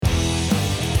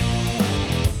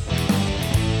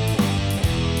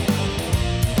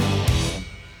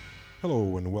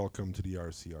welcome to the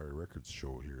RCR Records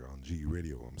show here on G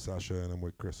Radio. I'm Sasha and I'm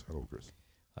with Chris. Hello, Chris.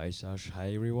 Hi, Sash.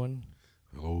 Hi, everyone.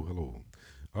 Hello, hello.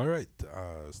 All right,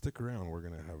 stick around. We're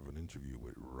going to have an interview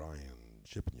with Ryan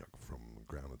Shipnyuk from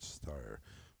Grounded Star.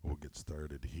 We'll get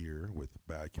started here with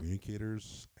Bad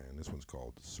Communicators, and this one's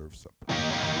called Surf's Up.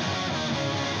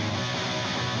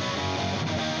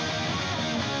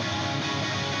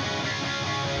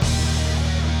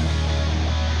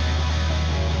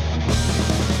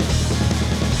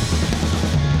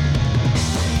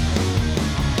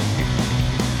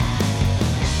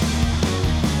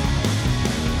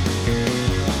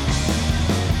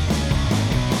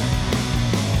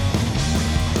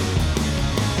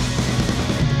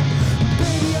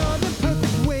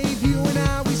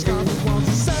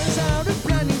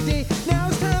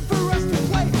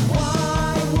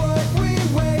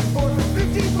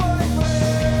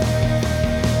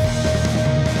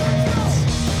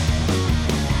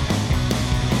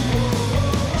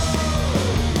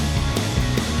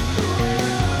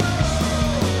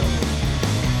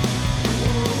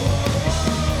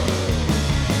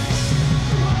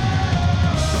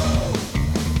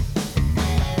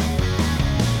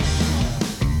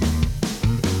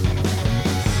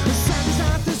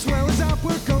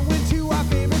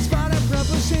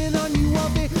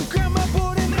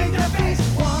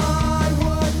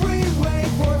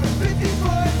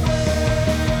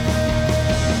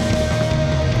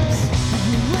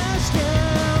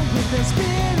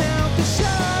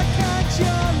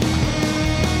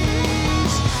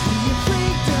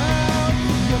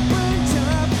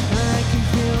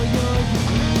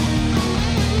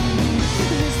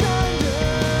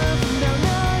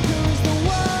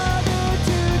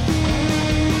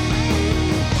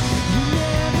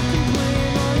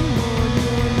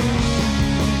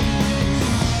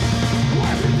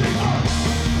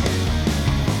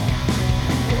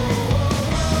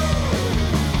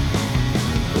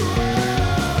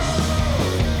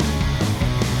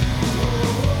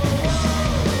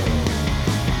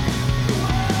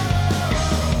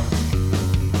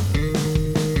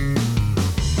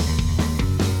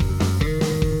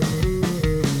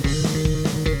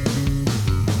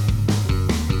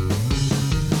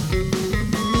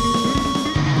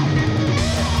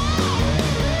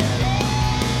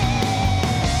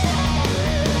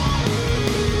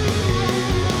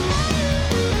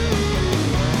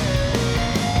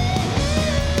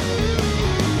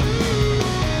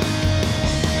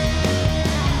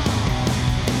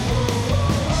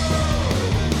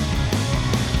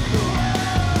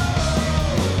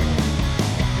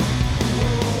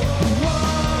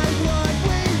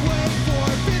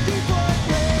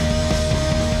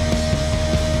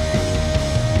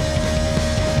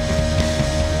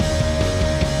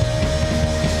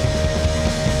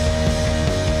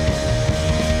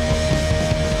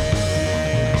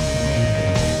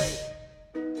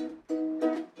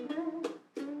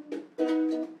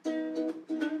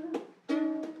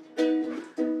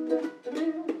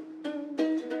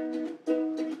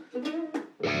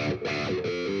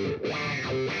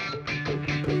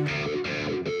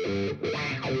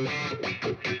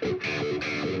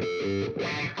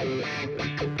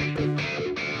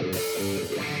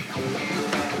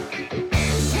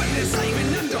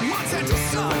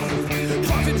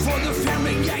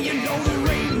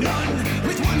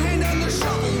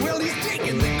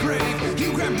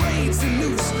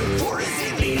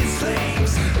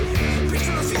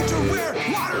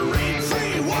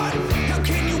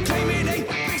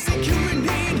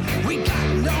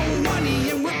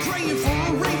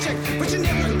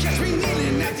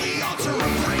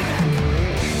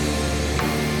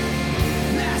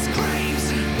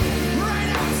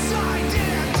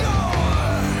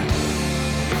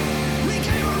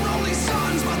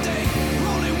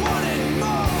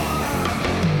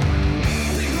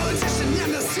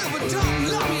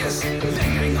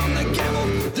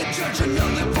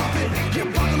 Join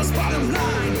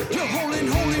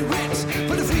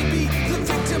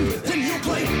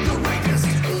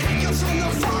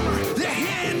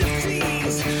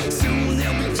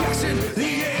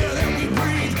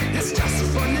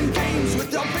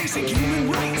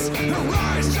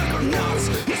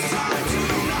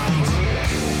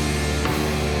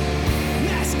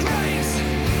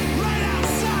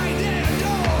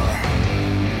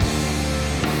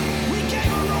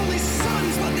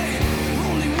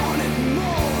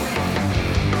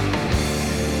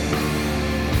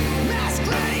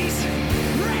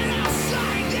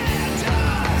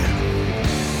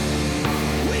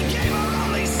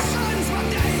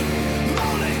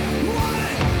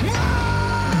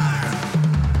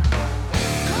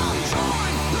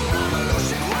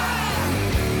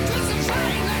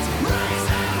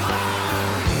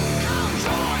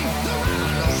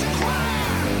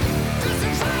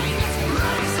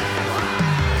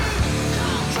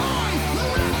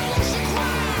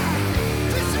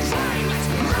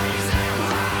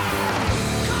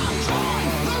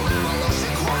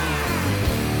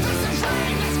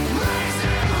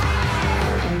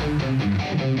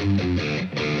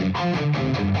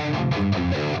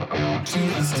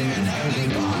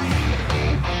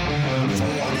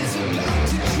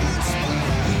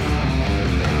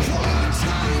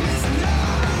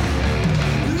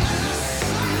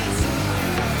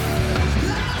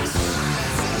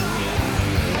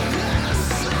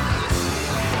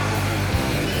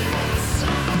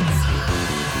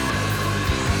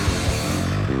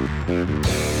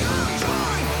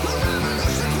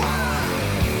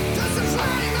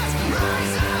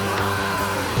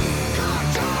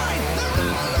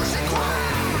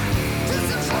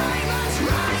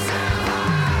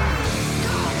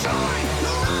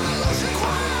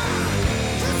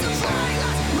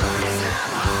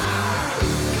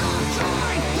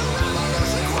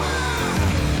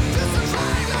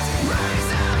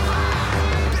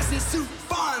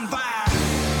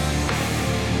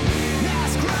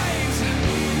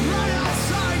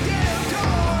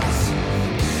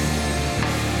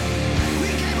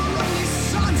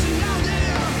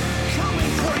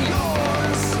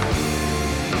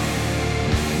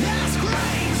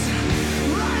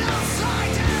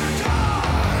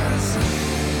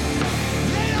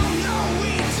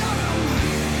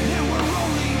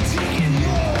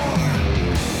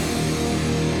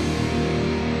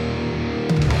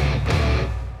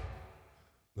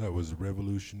is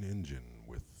Revolution Engine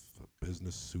with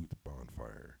Business Suit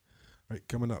Bonfire. All right,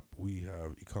 coming up, we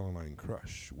have Econoline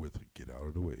Crush with Get Out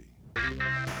of the Way.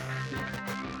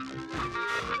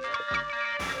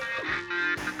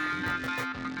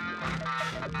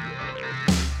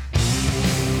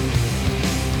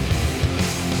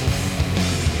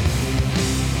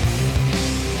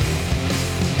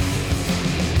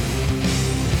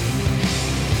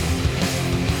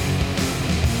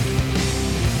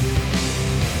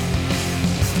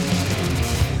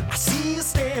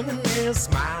 Standing there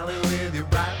smiling with your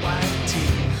bright white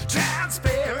teeth,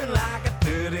 transparent like a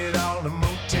 $30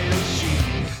 motel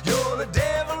sheet. You're the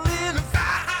devil in a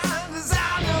fine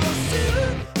designer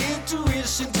suit.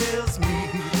 Intuition tells me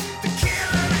the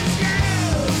killer is you.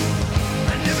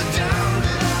 I never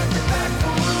doubted I'd get back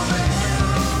for revenge.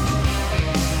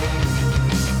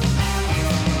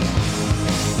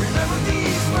 Remember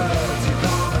these words, you're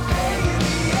gonna pay in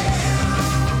the end.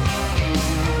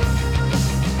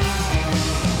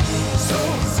 So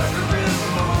sucker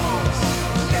remorse,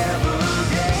 never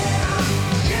again.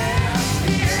 Yeah,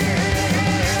 yeah.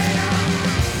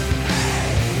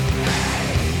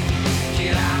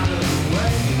 Get out of the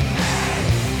way.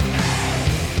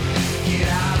 Get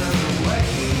out of the way.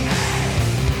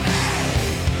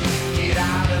 Get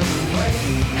out of the way.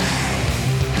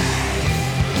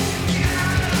 Get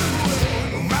out of the way.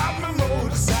 Ride my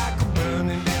motorcycle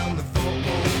burning down the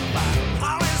 405.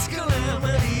 All this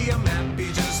calamity, I'm happy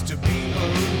just to be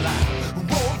alive.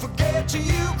 Won't forget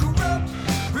you corrupt,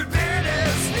 repaired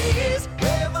and sneeze.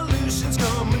 Revolution's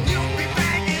coming, you'll be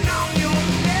banging on your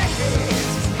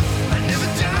knees. I never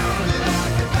doubted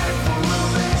I'd get back for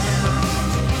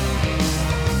revenge.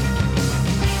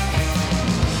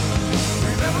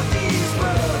 Remember these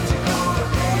words, you're gonna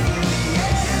pay in the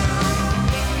end.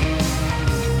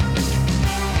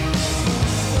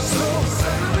 So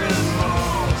sucker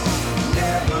remorse,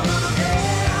 never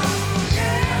again.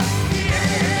 Yeah,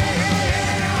 yeah.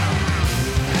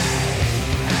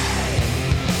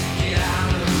 Get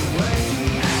out of the way.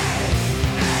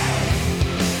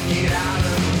 Get out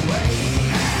of the way.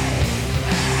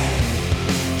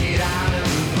 Get out of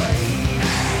the way.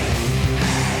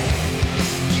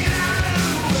 Get out of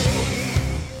the way.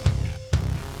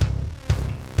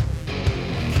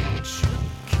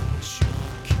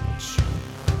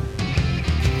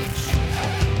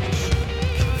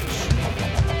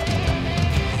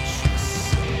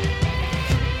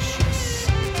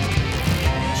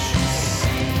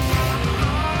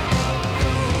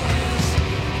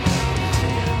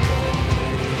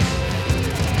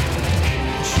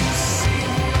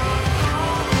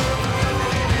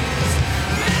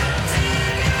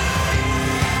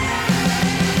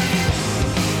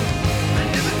 I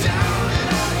never doubted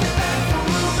I'd get back for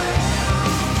revenge.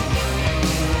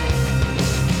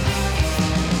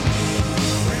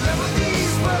 Remember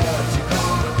these words, you're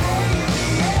gonna pay in the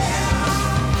end.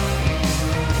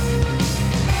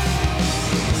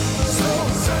 So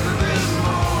sucker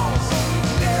remorse,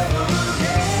 never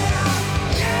again.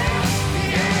 Yeah,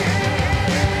 yeah.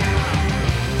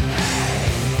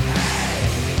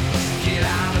 Get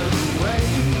out of the way.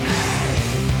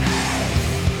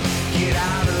 Get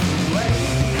out of the way.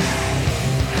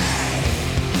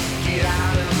 Get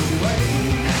out of the way.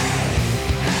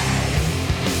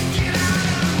 Get out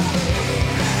of the way.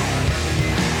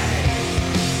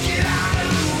 Get out of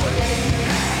the way.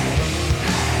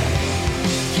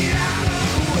 Get out of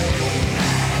the way.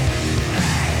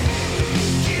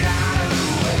 Get out of the way. Get out of the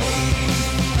way.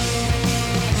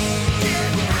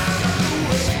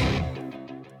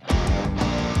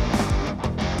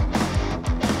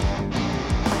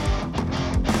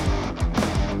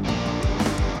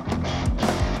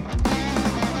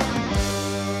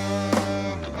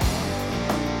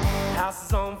 House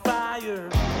is on fire,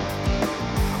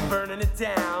 I'm burning it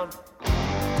down.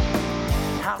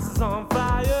 House is on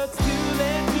fire, it's too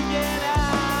late to get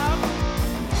out.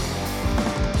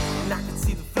 And I can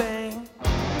see the flame,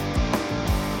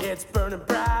 it's burning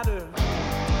brighter.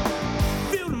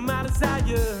 Feel my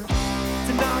desire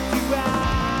to knock you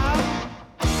out.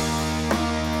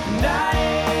 And I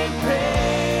ain't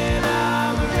praying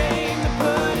on the rain to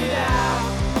put it out.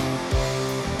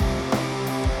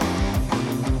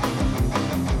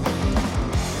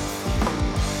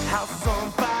 House is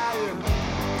on fire,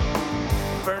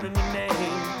 burning your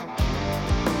name.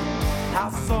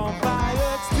 House is on fire,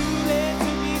 it's too late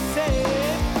to be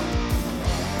saved.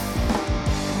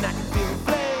 And I can feel the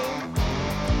flame,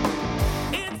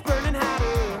 it's burning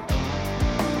hotter.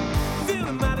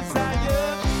 Feeling my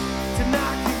desire to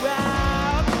knock you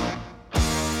out.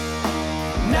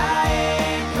 And I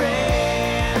ain't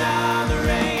praying on the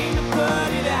rain to put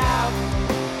it out.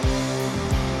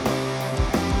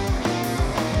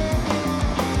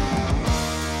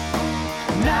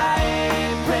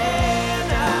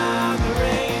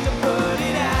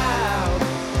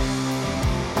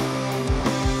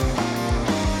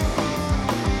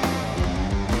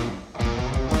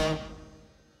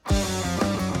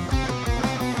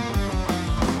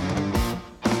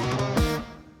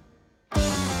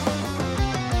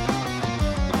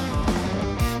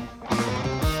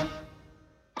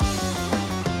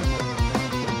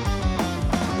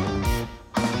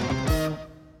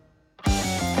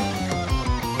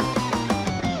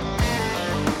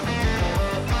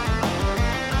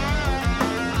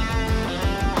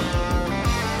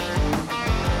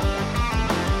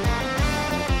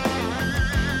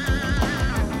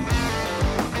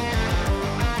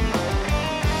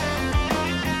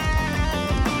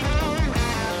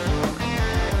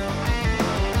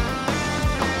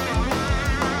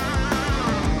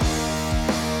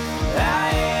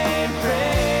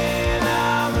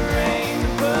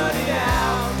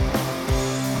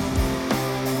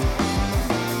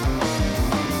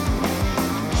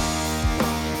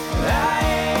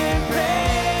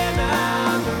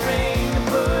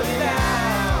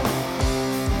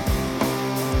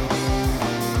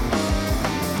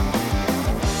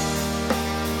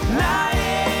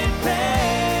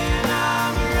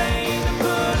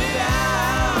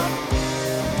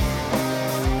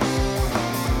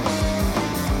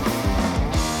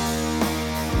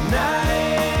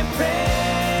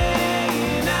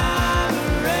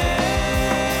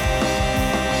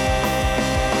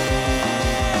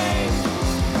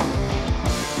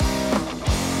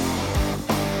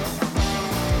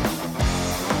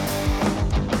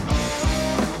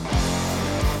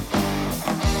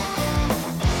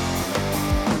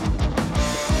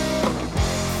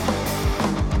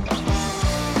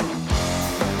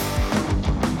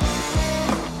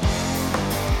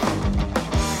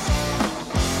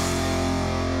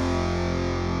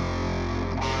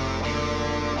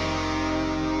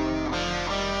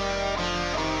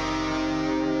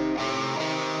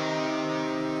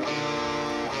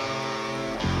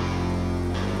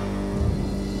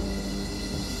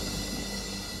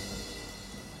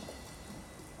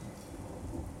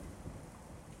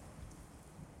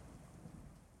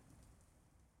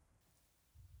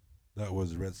 That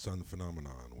was Red Sun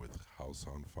Phenomenon with House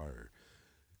on Fire.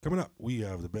 Coming up, we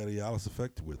have the Betty Alice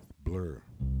Effect with Blur.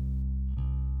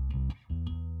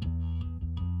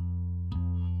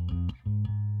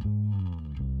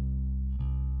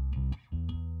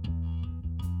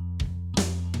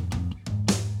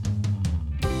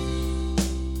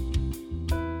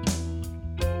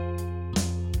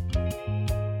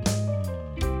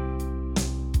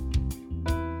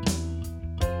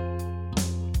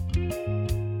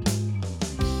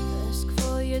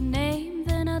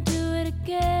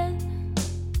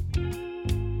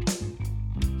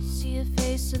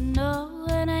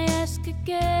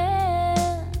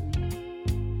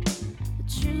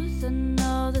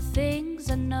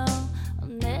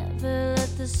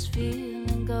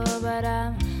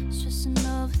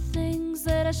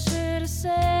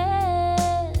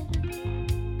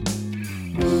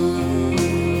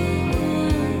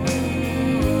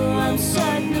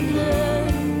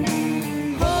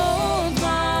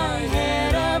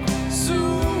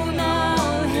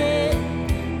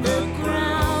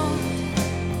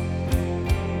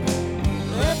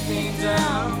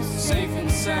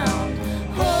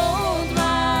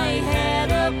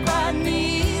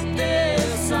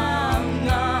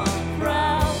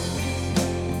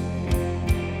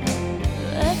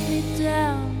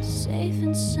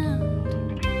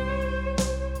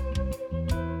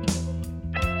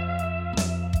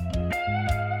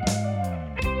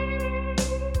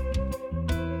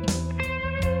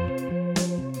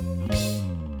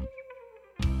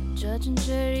 Judge and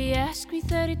jury ask me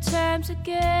 30 times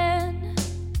again.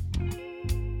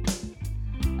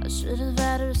 I should have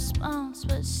had a response,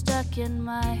 but it's stuck in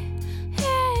my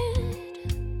head.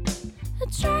 I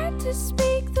tried to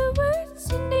speak the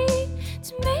words you need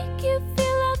to make you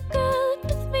feel all good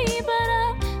with me, but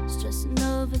I'm stressing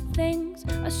over things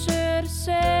I should have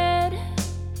said.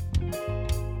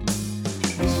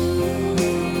 Ooh,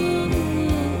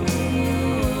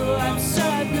 I'm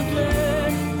starting to blur.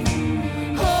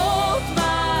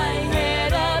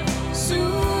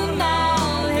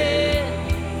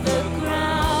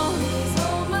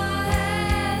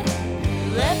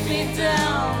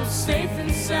 Safe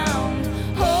and sound,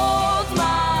 hold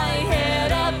my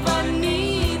head up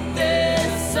underneath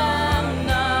this. I'm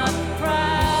not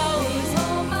proud. Please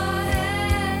hold my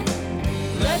head.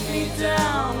 Let me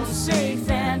down, safe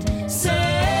and sound.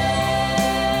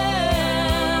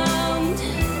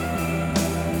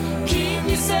 Keep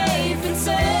me safe and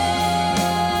sound.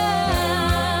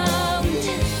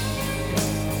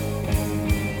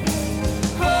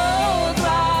 Hold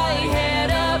my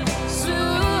head up,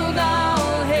 soon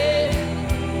I'll hit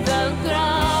the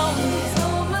ground. Please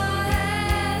hold my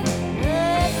hand.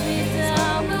 Let me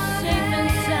down, safe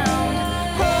and sound.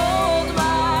 Hold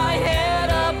my head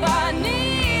up, I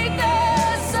need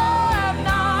this. I'm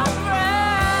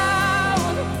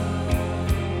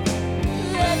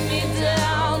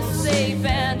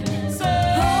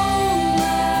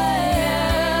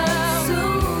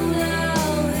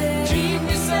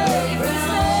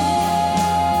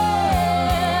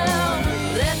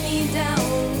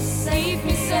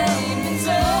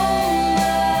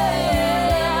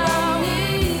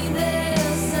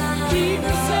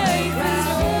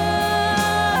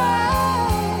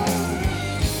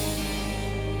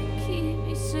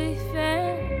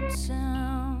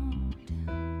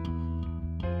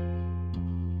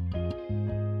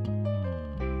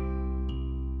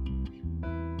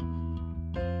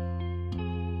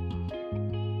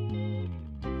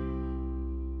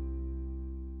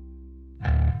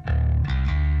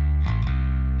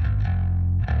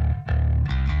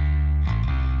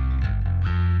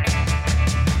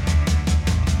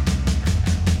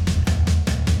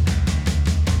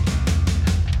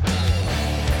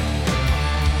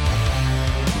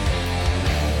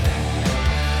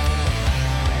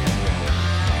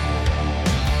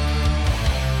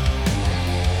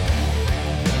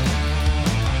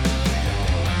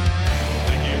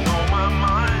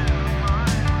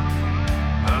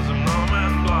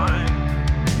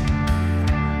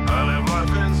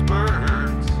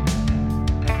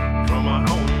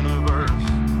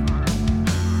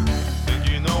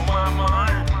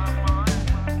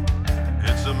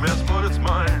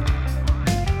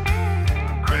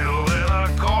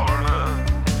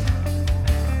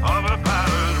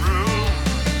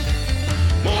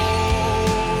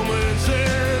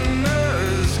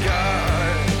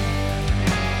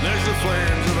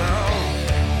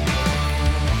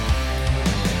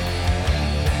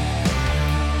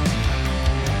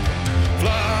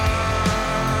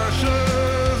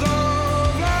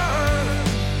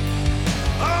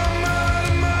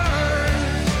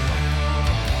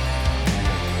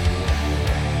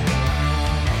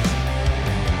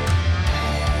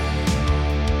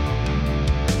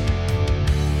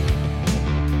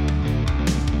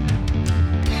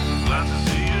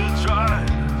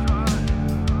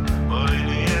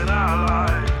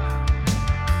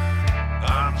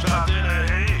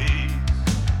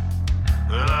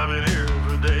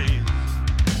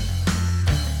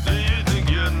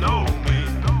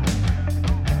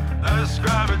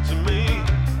private to me.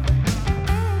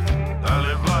 I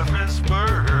live life in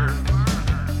spurts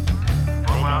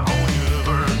from my own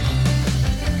universe.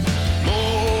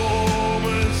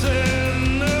 Moments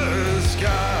in the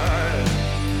sky,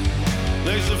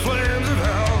 laser flames of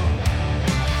hell.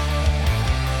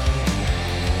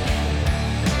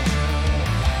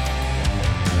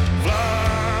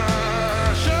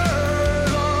 Flashes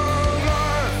of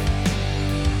life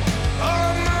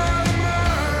on my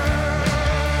mind.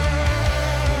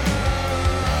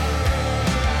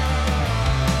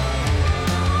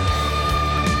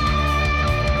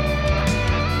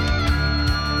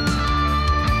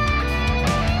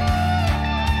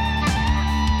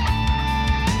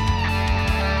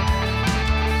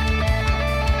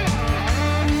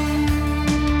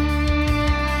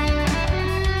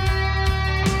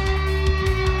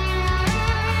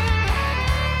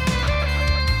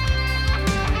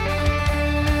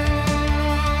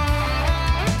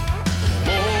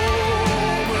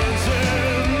 Moments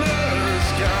in the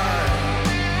sky,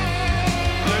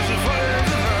 laser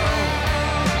flames of hell.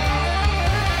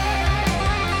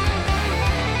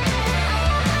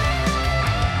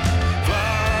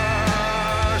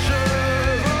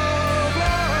 Flashes of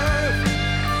life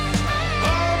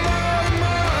on my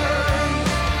mind.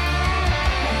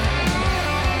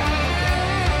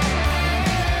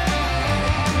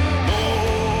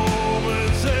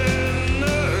 Moments in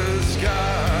the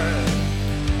sky,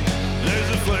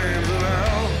 laser flames of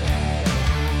hell.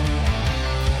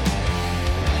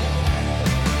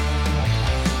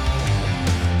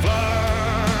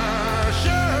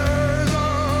 Flashes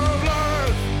of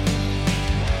life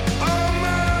on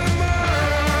my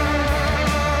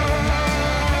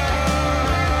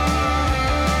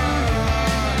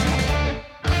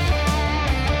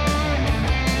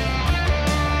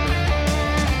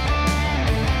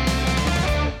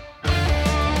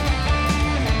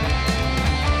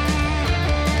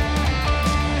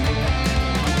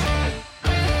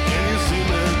Can you see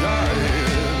me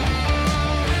dying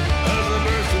as I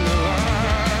burst into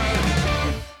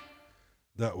life?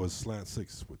 That was Slant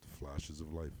 6 with Flashes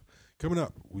of Life. Coming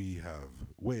up, we have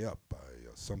Way Up by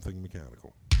Something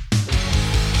Mechanical.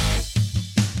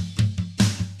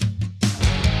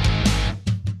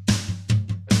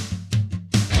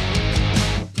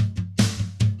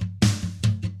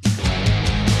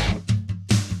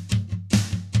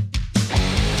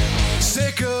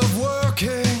 Sick of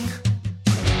working,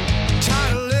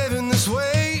 tired of living this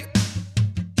way,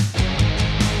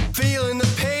 feeling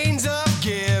the pains of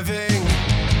giving,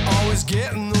 always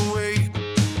getting the way.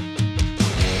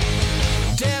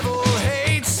 Devil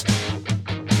hates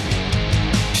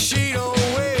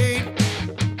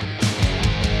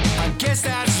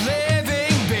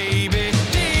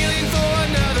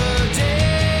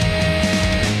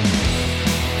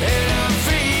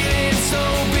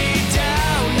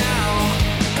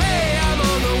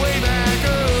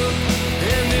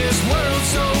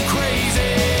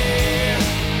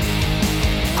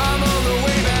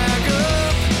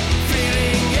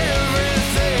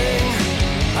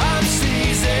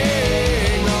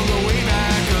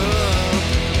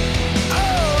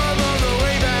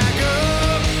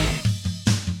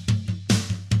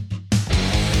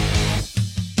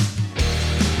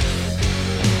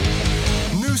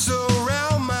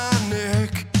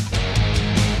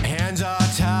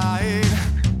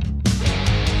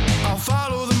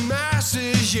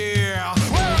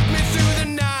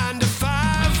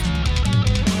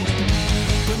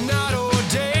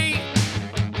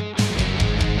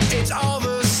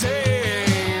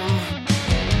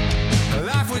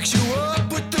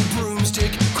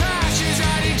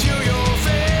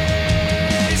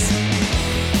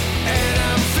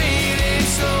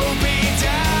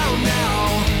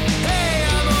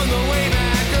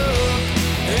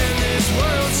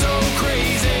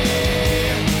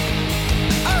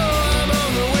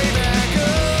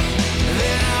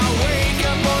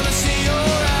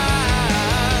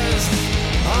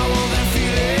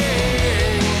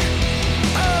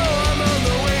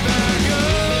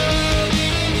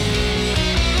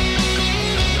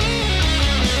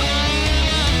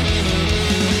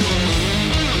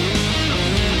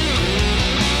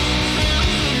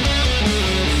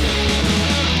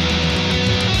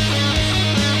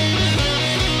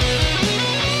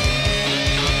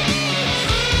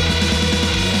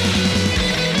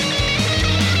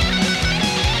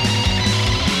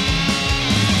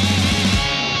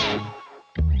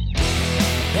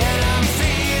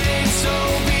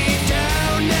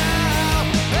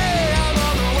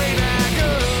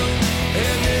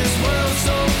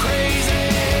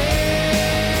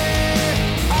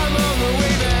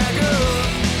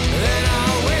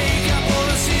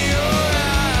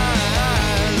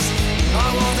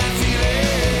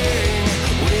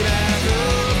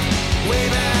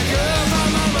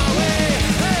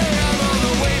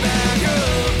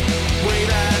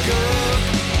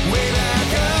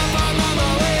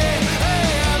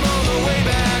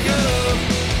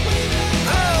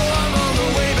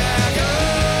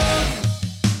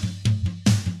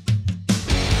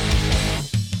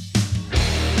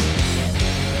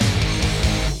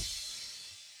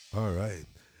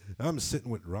I'm sitting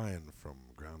with Ryan from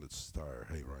Grounded Star.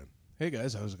 Hey, Ryan. Hey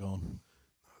guys, how's it going?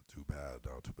 Not too bad,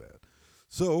 not too bad.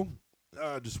 So,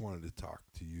 I just wanted to talk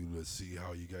to you to see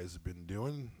how you guys have been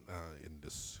doing in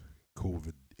this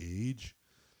COVID age.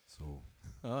 So,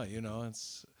 Oh,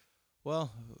 it's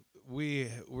we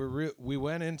we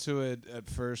went into it at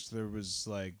first. There was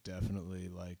like definitely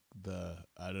like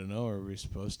I don't know. Are we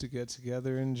supposed to get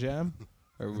together and jam?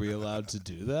 Are we allowed to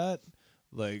do that?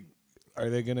 Like, are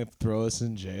they gonna throw us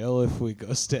in jail if we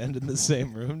go stand in the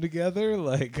same room together?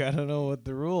 Like, I don't know what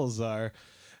the rules are.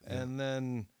 Yeah. And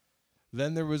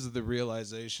then there was the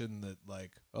realization that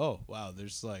like, oh wow,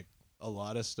 there's like a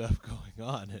lot of stuff going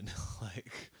on, and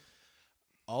like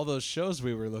all those shows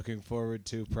we were looking forward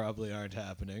to probably aren't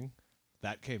happening.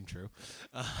 That came true.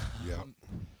 yeah,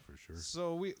 for sure.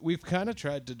 So we've kind of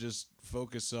tried to just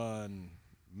focus on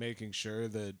making sure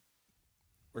that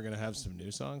we're going to have some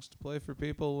new songs to play for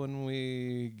people when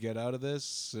we get out of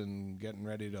this, and getting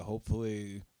ready to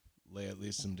hopefully lay at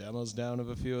least some demos down of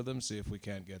a few of them, see if we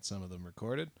can't get some of them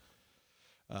recorded.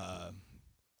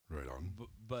 Right on.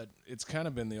 But it's kind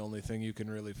of been the only thing you can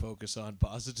really focus on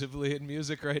positively in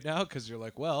music right now, because you're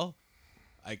like, well,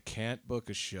 I can't book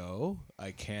a show.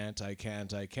 I can't.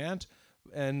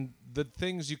 And the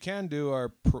things you can do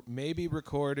are maybe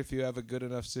record if you have a good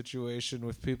enough situation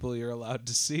with people you're allowed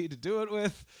to see to do it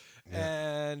with.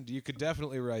 Yeah. And you could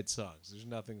definitely write songs. There's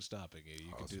nothing stopping you.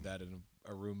 You Awesome. could do that in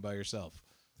a room by yourself.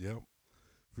 Yep,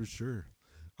 for sure.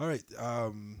 All right.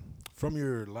 From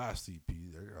your last EP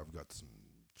there, I've got some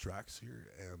tracks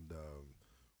here, and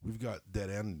we've got Dead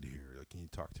End here. Can you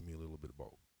talk to me a little bit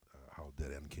about how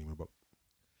Dead End came about?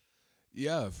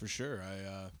 Yeah, for sure.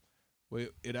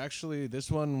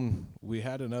 This one, we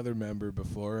had another member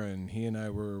before, and he and I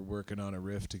were working on a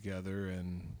riff together,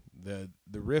 and the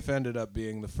riff ended up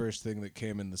being the first thing that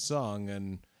came in the song.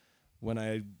 And when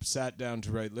I sat down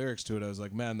to write lyrics to it, I was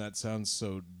like, man, that sounds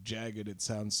so jagged. It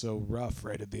sounds so rough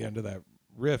right at the end of that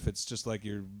riff. It's just like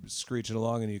you're screeching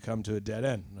along and you come to a dead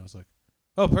end. And I was like,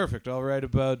 oh, perfect. I'll write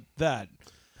about that.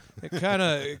 It kind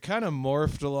of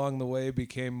morphed along the way,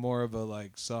 became more of a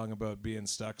like song about being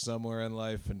stuck somewhere in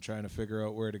life and trying to figure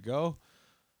out where to go.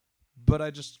 But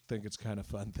I just think it's kind of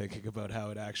fun thinking about how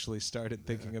it actually started,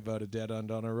 thinking about a dead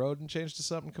end on a road and changed to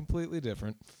something completely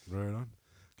different. Right on.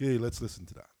 Okay, let's listen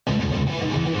to that.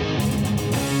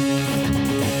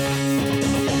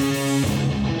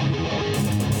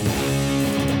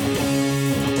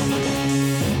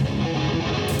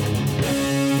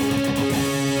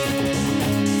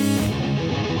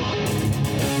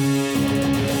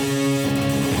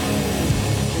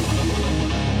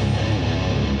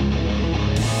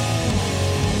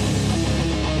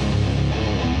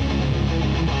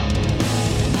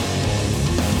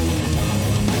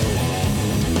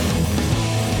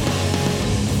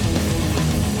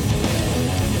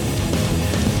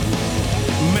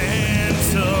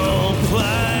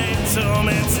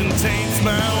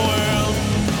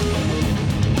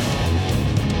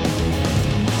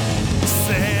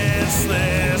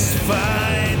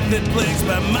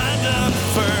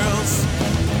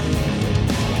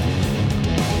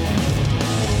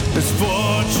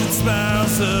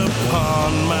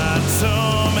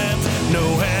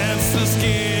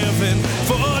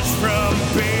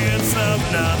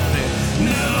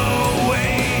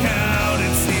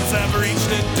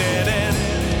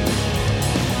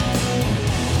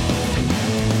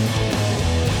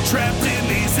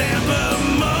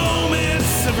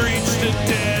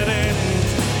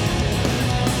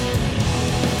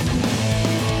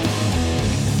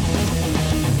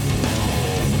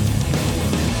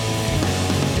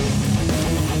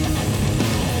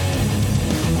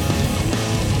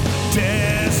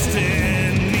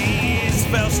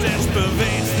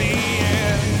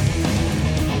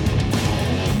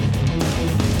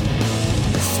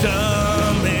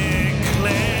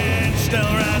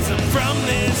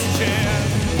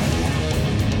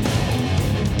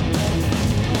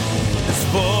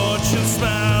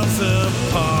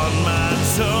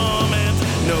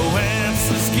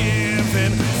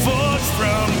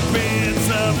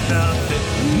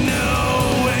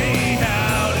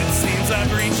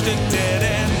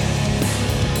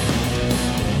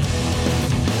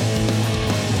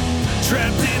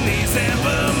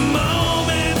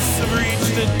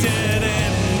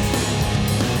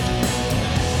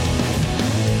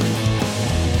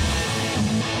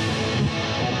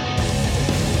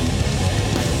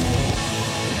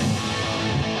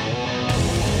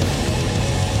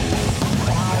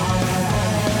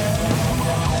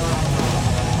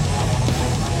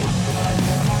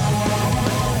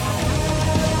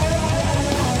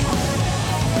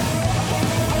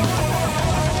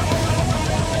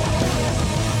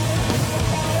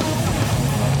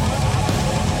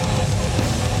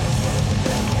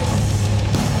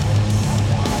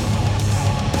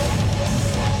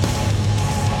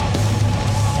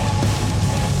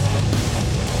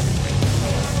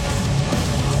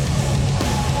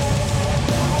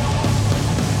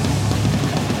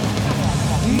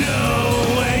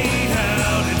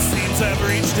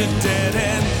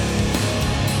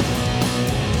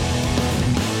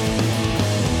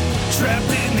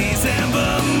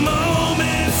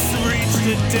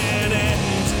 dead end.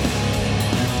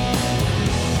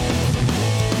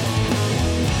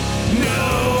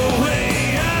 No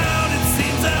way out, it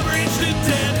seems I've reached a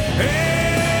dead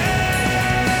end.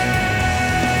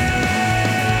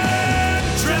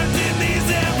 Trapped in these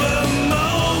ever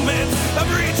moments,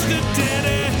 I've reached a dead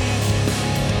end.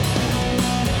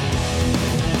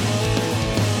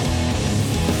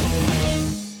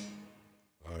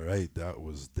 All right, that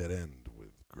was Dead End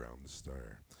with Ground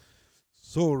Star.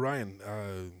 So, Ryan,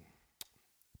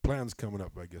 plans coming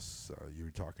up, I guess you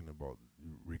were talking about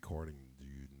recording. Do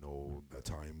you know a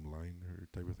timeline or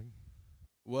type of thing?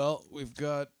 Well, we've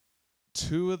got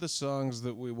 2 of the songs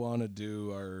that we want to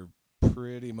do are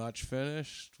pretty much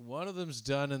finished. One of them's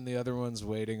done and the other one's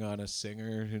waiting on a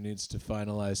singer who needs to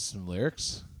finalize some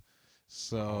lyrics.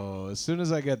 So as soon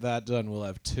as I get that done, we'll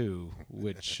have 2,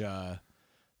 which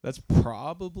that's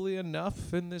probably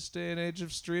enough in this day and age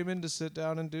of streaming to sit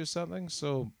down and do something.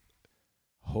 So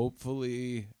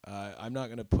hopefully, I'm not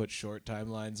going to put short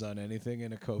timelines on anything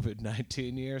in a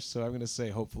COVID-19 year, so I'm going to say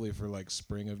hopefully for like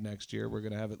spring of next year, we're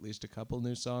going to have at least a couple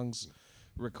new songs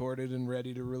recorded and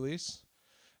ready to release.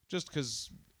 Just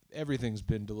because everything's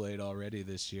been delayed already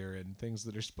this year, and things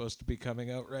that are supposed to be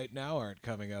coming out right now aren't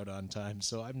coming out on time,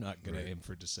 so I'm not going to aim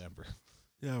for December.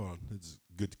 Yeah, well, it's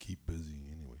good to keep busy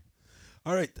anyway.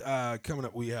 All right, coming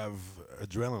up we have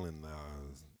Adrenaline.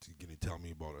 Can you tell me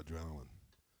about Adrenaline?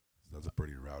 That's a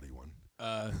pretty rowdy one.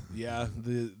 Yeah,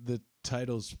 the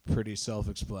title's pretty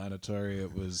self-explanatory.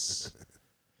 It was,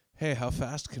 hey, how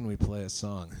fast can we play a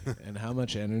song? And how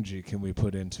much energy can we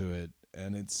put into it?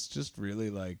 And it's just really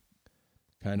like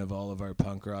kind of all of our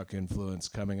punk rock influence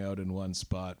coming out in one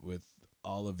spot with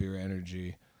all of your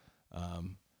energy.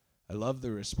 I love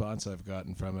the response I've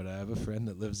gotten from it. I have a friend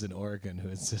that lives in Oregon who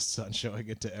insists on showing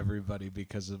it to everybody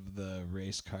because of the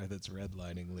race car that's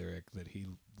redlining lyric that he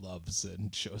loves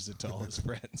and shows it to all his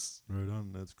friends. Right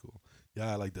on, that's cool.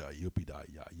 Yeah, I like the yippee da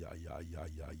ya ya ya ya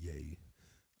ya yay.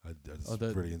 That's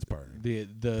pretty inspiring.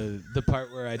 The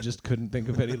part where I just couldn't think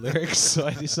of any lyrics, so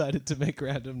I decided to make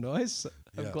random noise.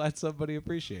 I'm Yeah. glad somebody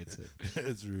appreciates it.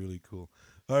 It's really cool.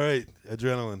 All right,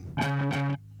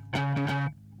 Adrenaline.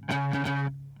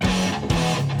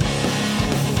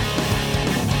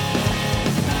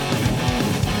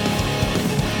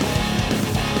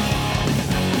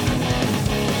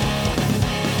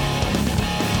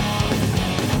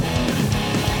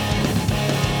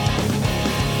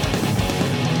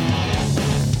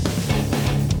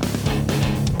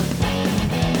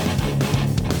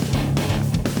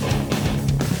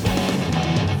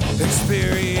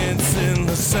 Experiencing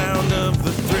the sound of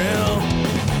the thrill.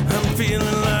 I'm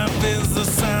feeling life is the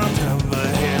sound of a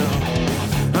hill.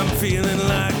 I'm feeling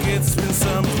like it's been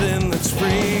something that's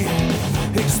free.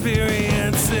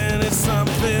 Experiencing it's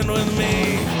something with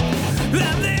me.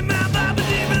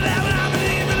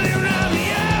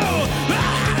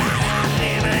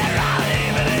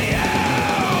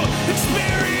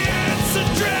 Experience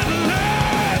adrenaline.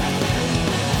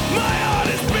 My heart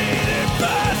is beating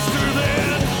faster than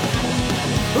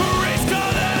a race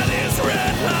car that is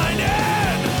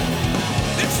redlining.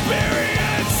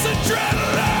 Experience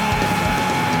adrenaline.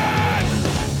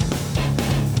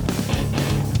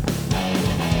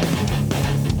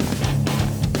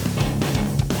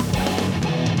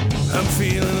 I'm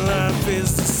feeling life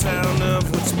is the sound of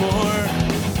what's more.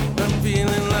 I'm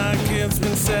feeling like it's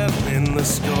been set in the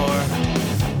score.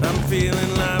 I'm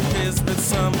feeling life has been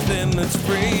something that's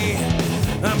free.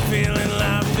 I'm feeling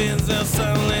life is a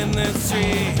something that's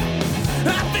free.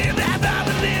 I feel that I'm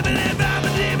believing it, I'm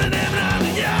believing it, I'm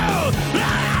you.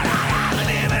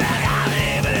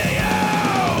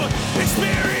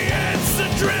 Experience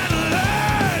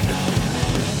adrenaline.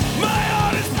 My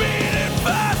heart is beating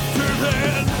faster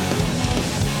than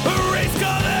a race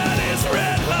car that is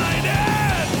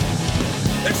redlining.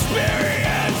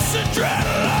 Experience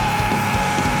adrenaline.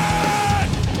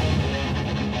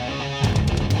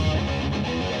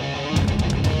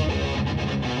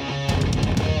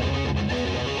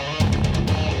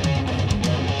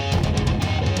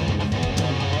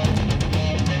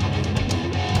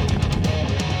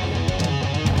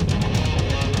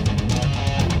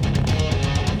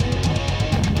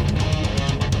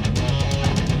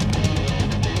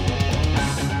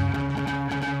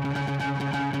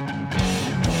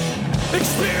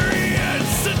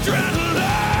 Experience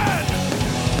adrenaline.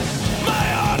 My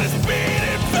heart is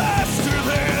beating faster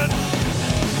than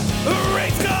a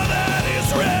race car that is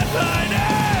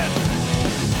redlining.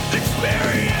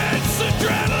 Experience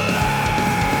adrenaline.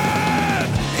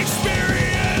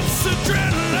 Experience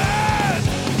adrenaline.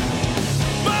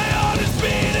 My heart is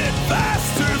beating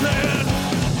faster than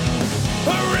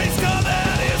a race car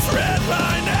that is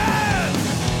redlining.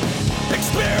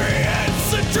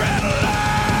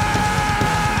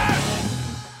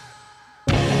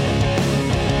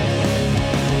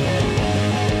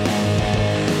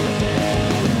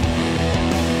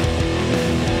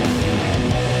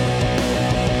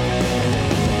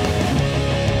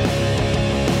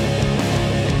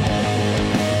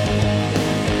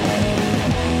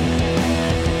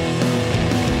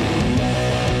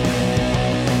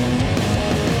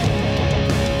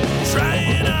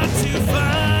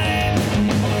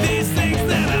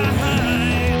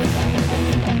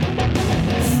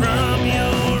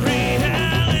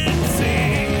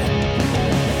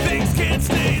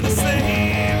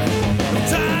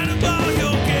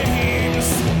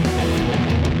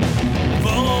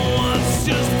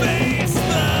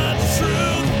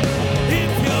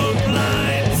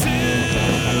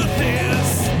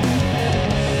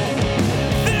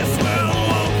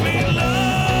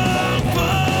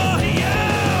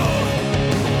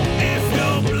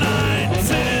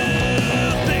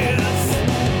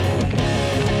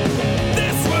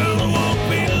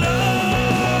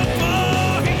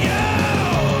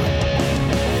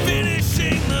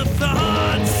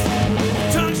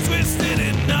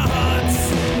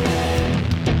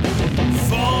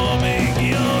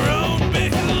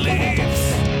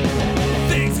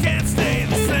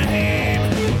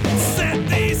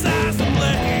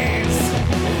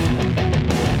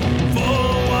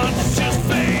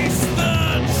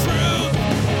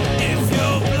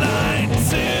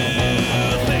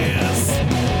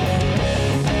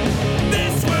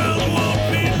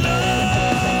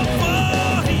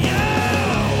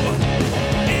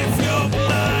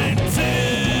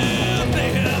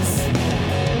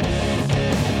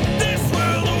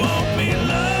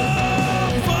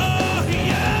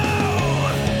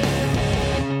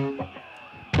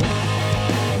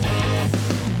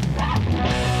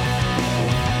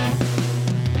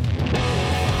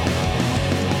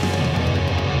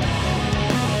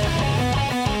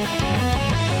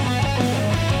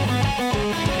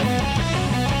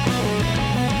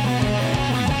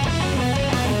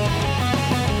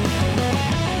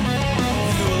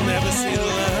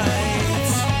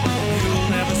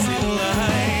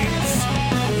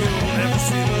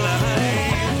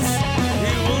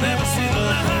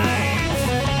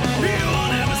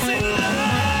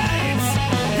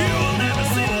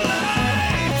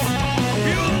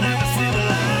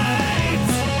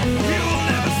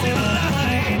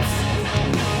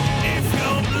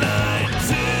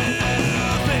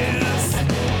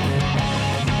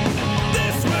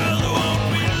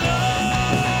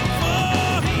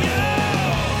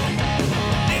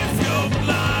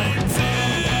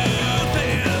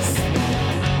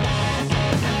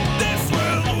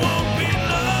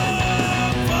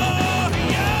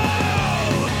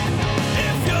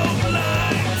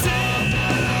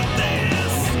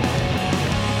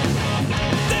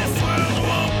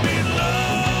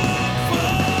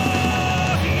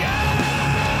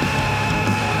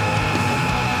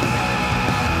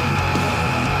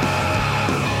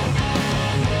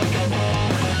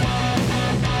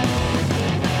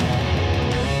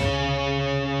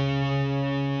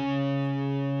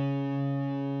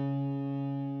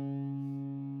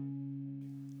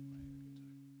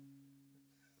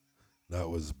 That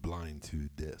was Blind to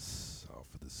This off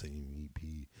of the same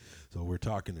EP. So we're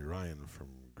talking to Ryan from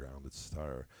Grounded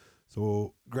Star.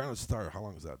 So Grounded Star, how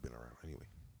long has that been around anyway?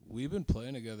 We've been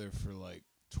playing together for like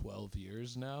 12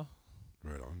 years now.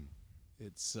 Right on.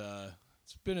 It's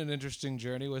been an interesting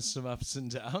journey with some ups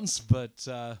and downs, but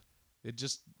it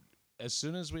just, as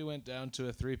soon as we went down to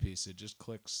a 3-piece, it just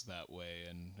clicks that way.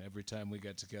 And every time we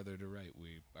get together to write,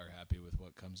 we are happy with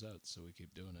what comes out, so we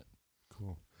keep doing it.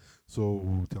 Cool.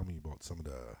 So tell me about some of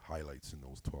the highlights in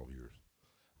those 12 years.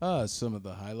 Some of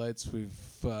the highlights, we've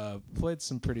played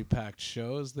some pretty packed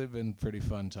shows. They've been pretty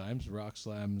fun times. Rock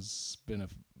Slam's been a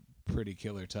pretty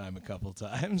killer time a couple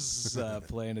times,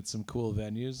 playing at some cool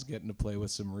venues, getting to play with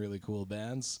some really cool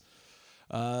bands.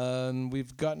 And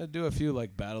we've gotten to do a few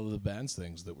like Battle of the Bands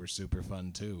things that were super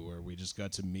fun too, where we just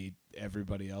got to meet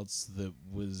everybody else that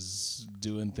was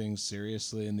doing things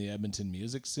seriously in the Edmonton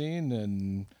music scene,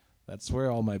 and that's where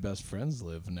all my best friends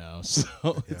live now,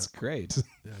 so it's great.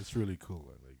 Yeah, it's really cool.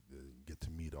 I like get to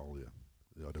meet all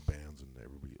the other bands and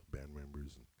everybody, band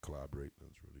members, and collaborate.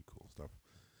 That's really cool stuff.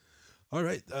 All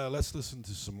right, let's listen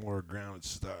to some more Grounded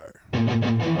Star.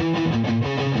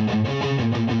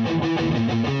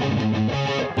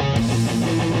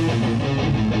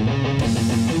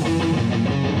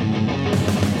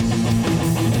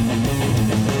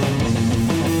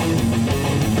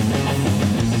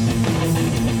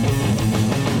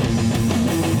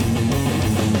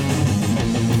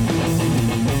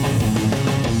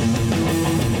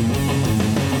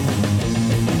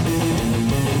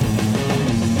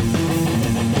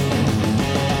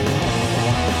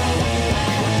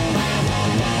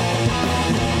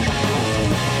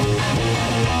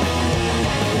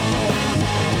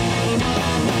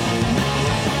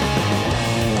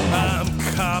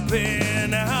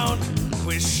 Copping out,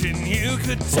 wishing you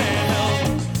could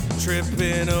tell,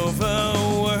 tripping over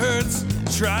words,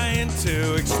 trying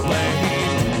to explain.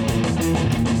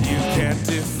 You can't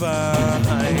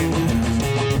define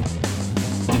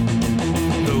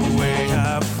the way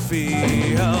I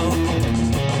feel.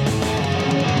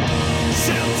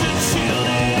 Sheltered,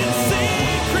 shielded in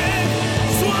secret,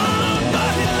 swallowed by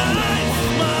life,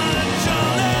 much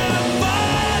all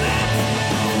embodied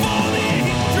for the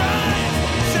heat drive.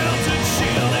 Sheltered,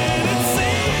 shielded in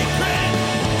secret,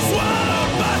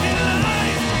 swallowed by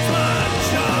life,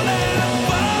 much all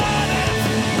embodied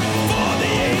for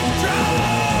the heat drive.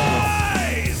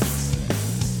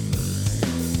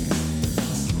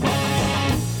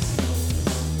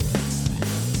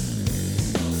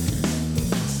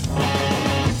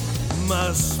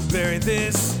 Must bury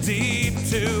this deep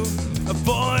to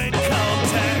avoid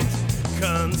contact,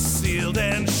 concealed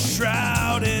and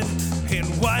shrouded in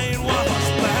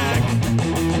whitewashed black.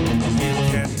 You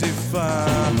can't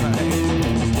define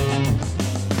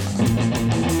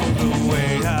the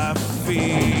way I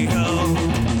feel.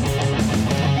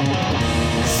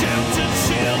 Sheltered,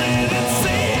 shielded in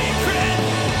secret,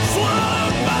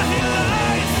 swallowed by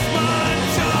life,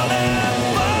 much all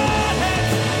embodied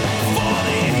for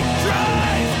the heat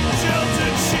drive.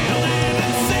 Sheltered, shielded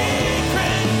in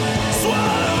secret,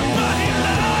 swallowed by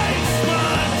life,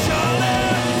 much all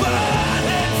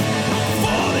embodied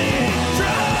for the heat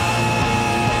drive.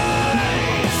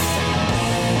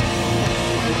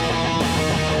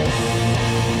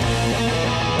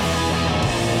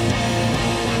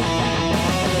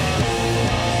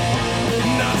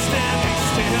 Not standing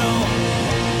still,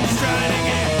 striding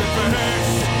in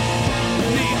reverse.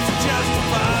 Need to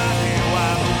justify why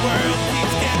the world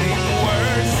keeps getting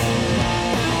worse.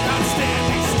 Not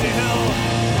standing still,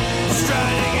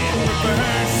 striding in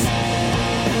reverse.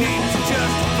 Need to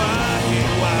justify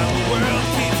why the world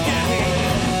keeps getting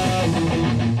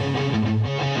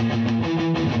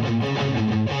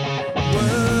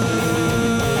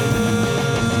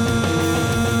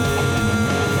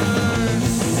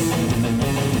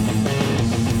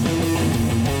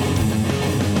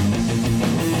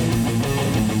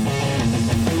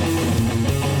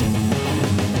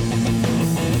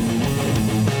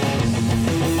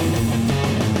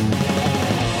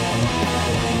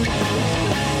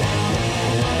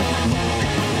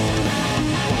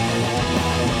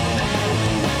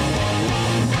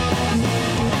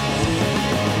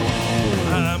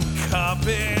I'm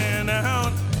copping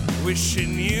out,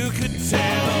 wishing you could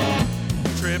tell,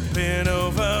 tripping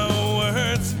over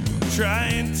words,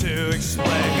 trying to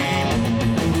explain.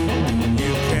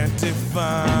 You can't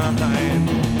define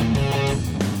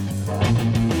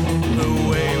the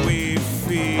way we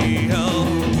feel.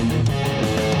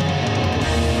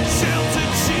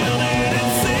 Sheltered, shielded in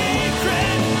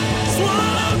secret,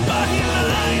 swallowed by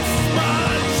life,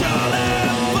 much all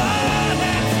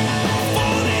embodied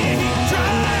for the heat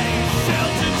drive.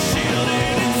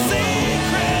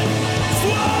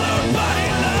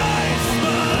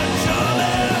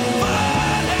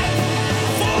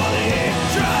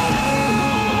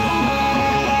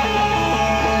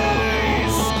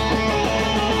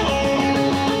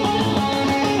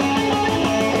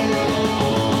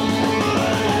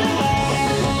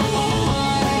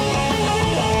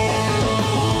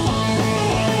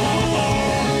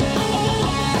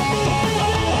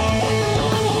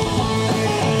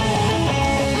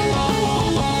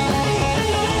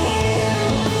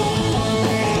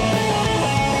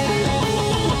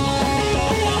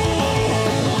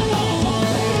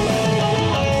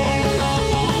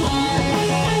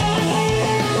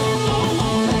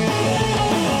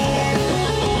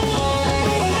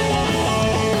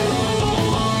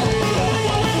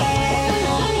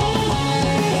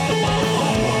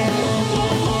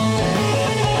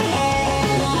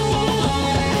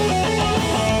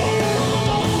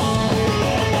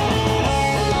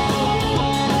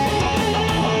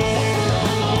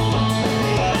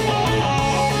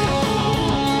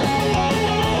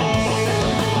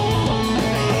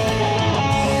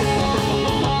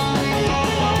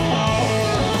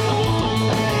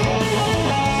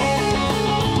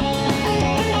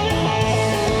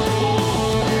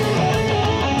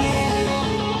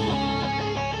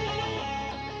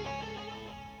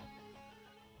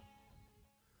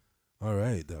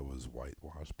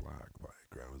 Wash Black by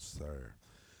Grounded Star.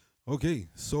 Okay,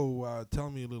 so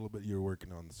tell me a little bit. You're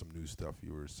working on some new stuff.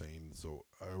 You were saying. So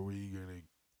are we gonna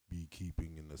be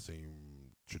keeping in the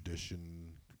same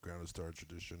tradition, Grounded Star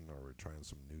tradition, or we're trying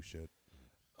some new shit?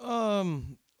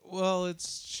 Well,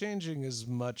 it's changing as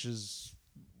much as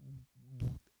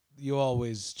you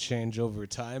always change over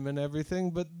time and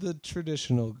everything, but the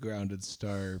traditional Grounded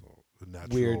Star, So the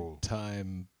natural. weird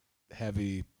time,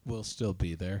 heavy will still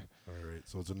be there. All right,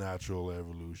 so it's a natural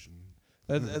evolution.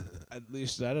 At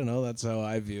least, I don't know, that's how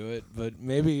I view it, but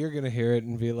maybe you're going to hear it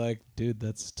and be like, dude,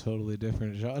 that's a totally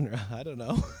different genre. I don't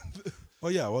know. Oh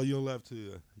yeah, well you'll have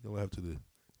to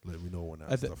let me know when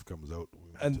that stuff comes out.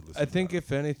 We'll have And to listen I to think that.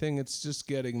 if anything, it's just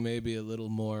getting maybe a little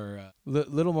more,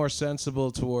 little more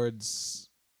sensible towards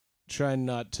trying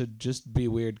not to just be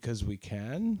weird because we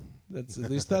can. That's at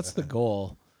least that's the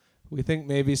goal. We think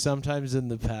maybe sometimes in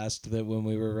the past that when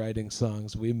we were writing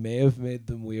songs, we may have made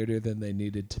them weirder than they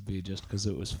needed to be just because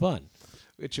it was fun,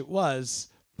 which it was.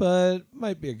 But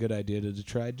might be a good idea to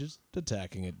try just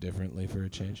attacking it differently for a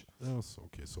change. Yes,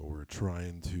 okay, so we're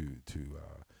trying to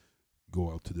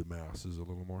go out to the masses a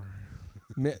little more.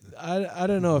 I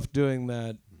don't know if doing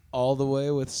that all the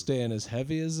way with staying as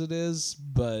heavy as it is,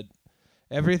 but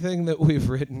everything that we've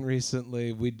written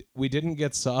recently, we didn't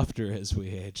get softer as we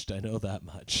aged. I know that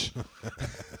much.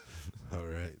 All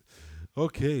right.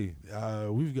 Okay,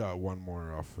 we've got one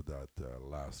more off of that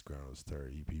last Grounded Star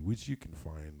EP, which you can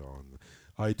find on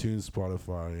iTunes,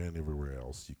 Spotify, and everywhere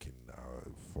else you can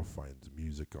find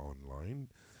music online.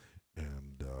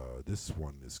 And this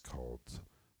one is called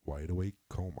Wide Awake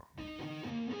Coma.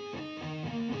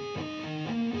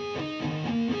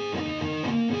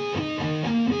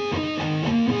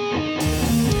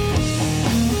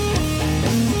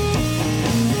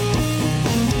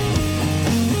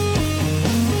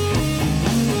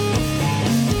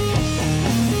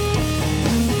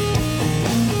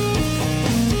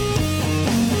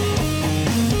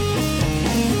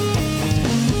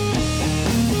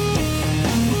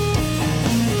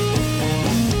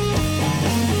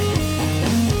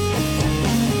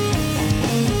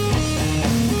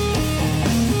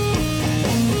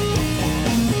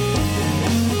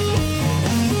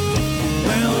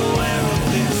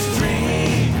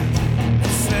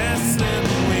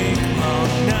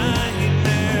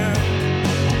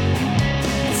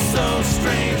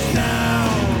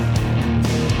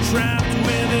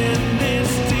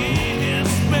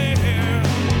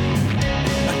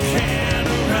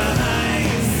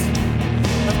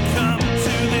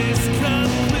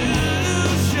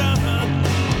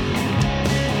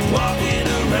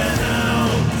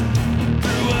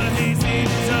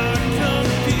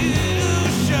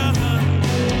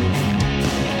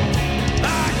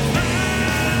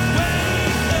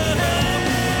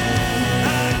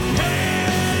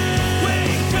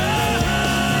 Wake up.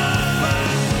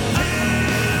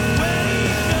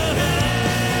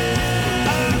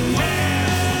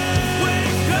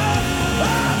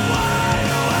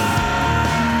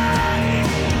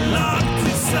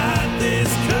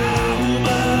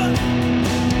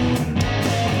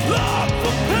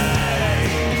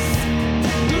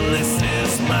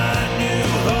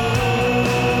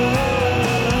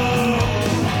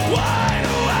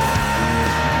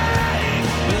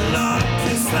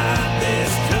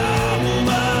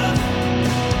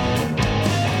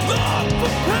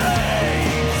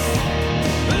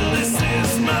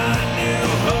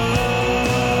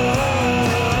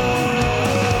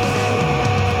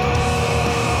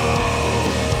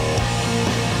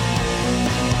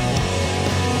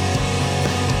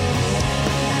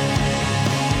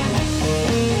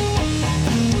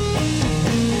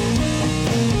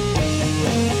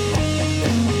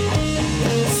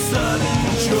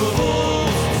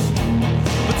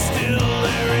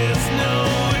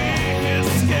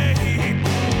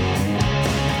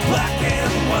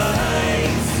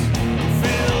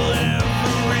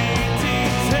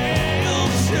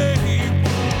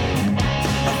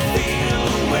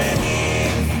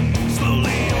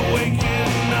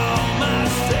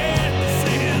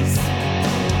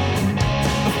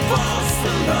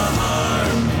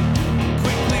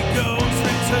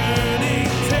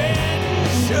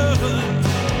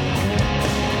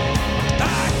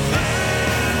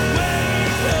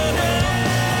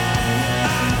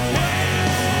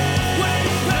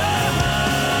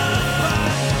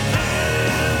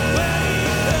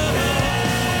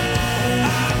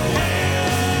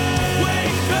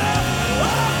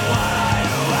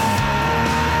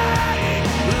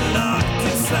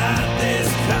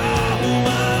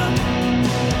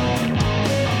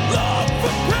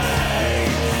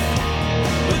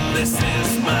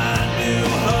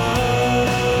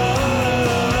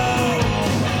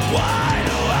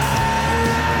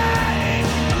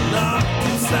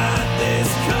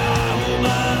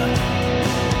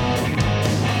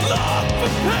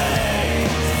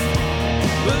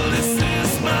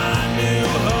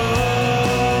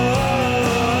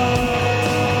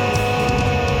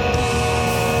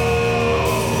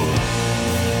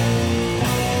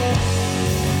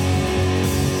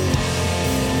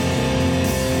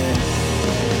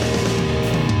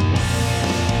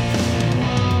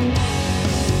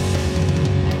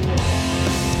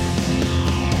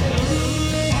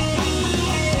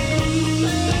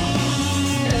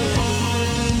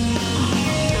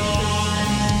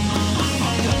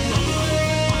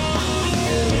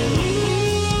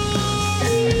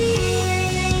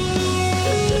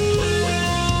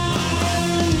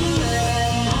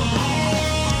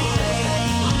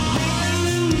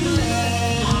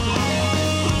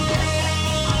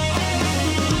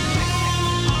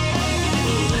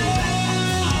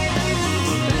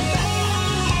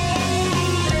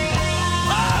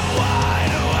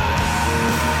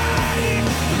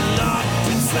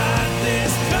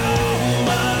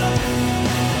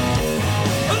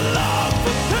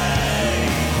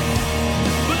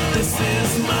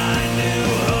 is my new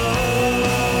home.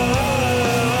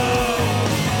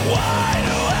 Wide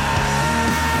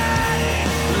awake,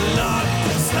 locked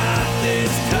inside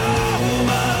this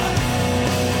coma.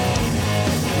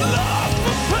 Love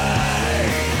for pain,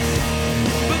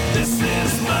 but this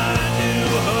is my new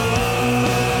home.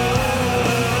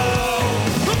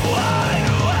 Wide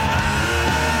awake,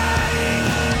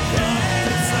 locked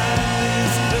inside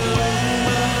this coma.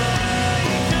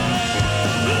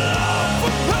 Love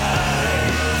for pain,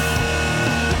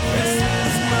 this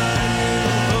is my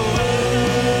new home.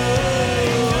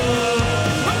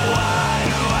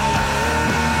 Wide awake,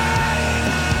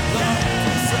 locked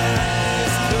inside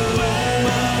this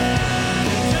coma.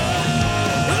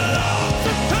 Love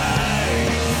for pain,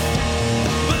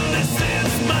 but this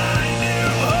is my new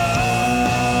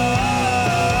home.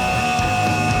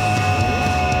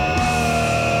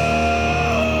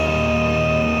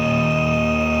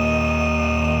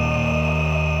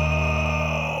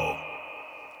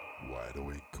 Wide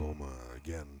Awake Coma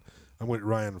again. I'm with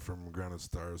Ryan from Grounded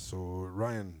Stars. So,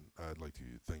 Ryan, I'd like to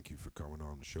thank you for coming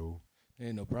on the show.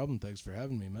 Hey, no problem. Thanks for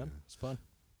having me, man. It's fun.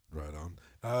 Right on.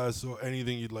 So,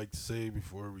 anything you'd like to say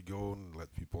before we go and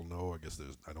let people know? I guess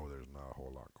I know there's not a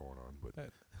whole lot going on, but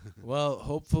Well,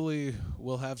 hopefully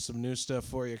we'll have some new stuff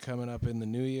for you coming up in the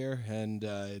new year. And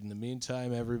in the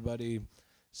meantime, everybody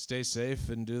stay safe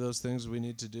and do those things we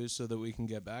need to do so that we can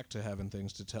get back to having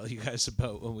things to tell you guys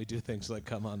about when we do things like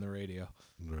come on the radio.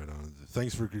 right on.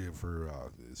 Thanks for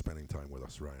spending time with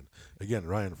us, Ryan. Again,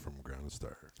 Ryan from Grounded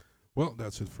Star. Well,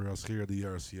 that's it for us here at the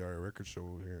RCR Record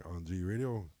Show here on G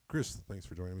Radio. Chris, thanks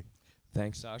for joining me.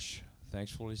 Thanks, Ash.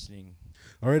 Thanks for listening.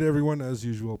 All right, everyone. As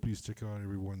usual, please check out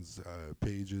everyone's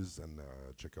pages and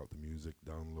check out the music.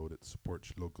 Download it. Support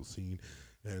your local scene.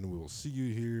 And we'll see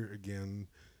you here again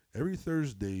every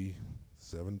Thursday,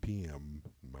 7 p.m.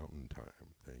 Mountain Time.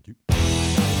 Thank you.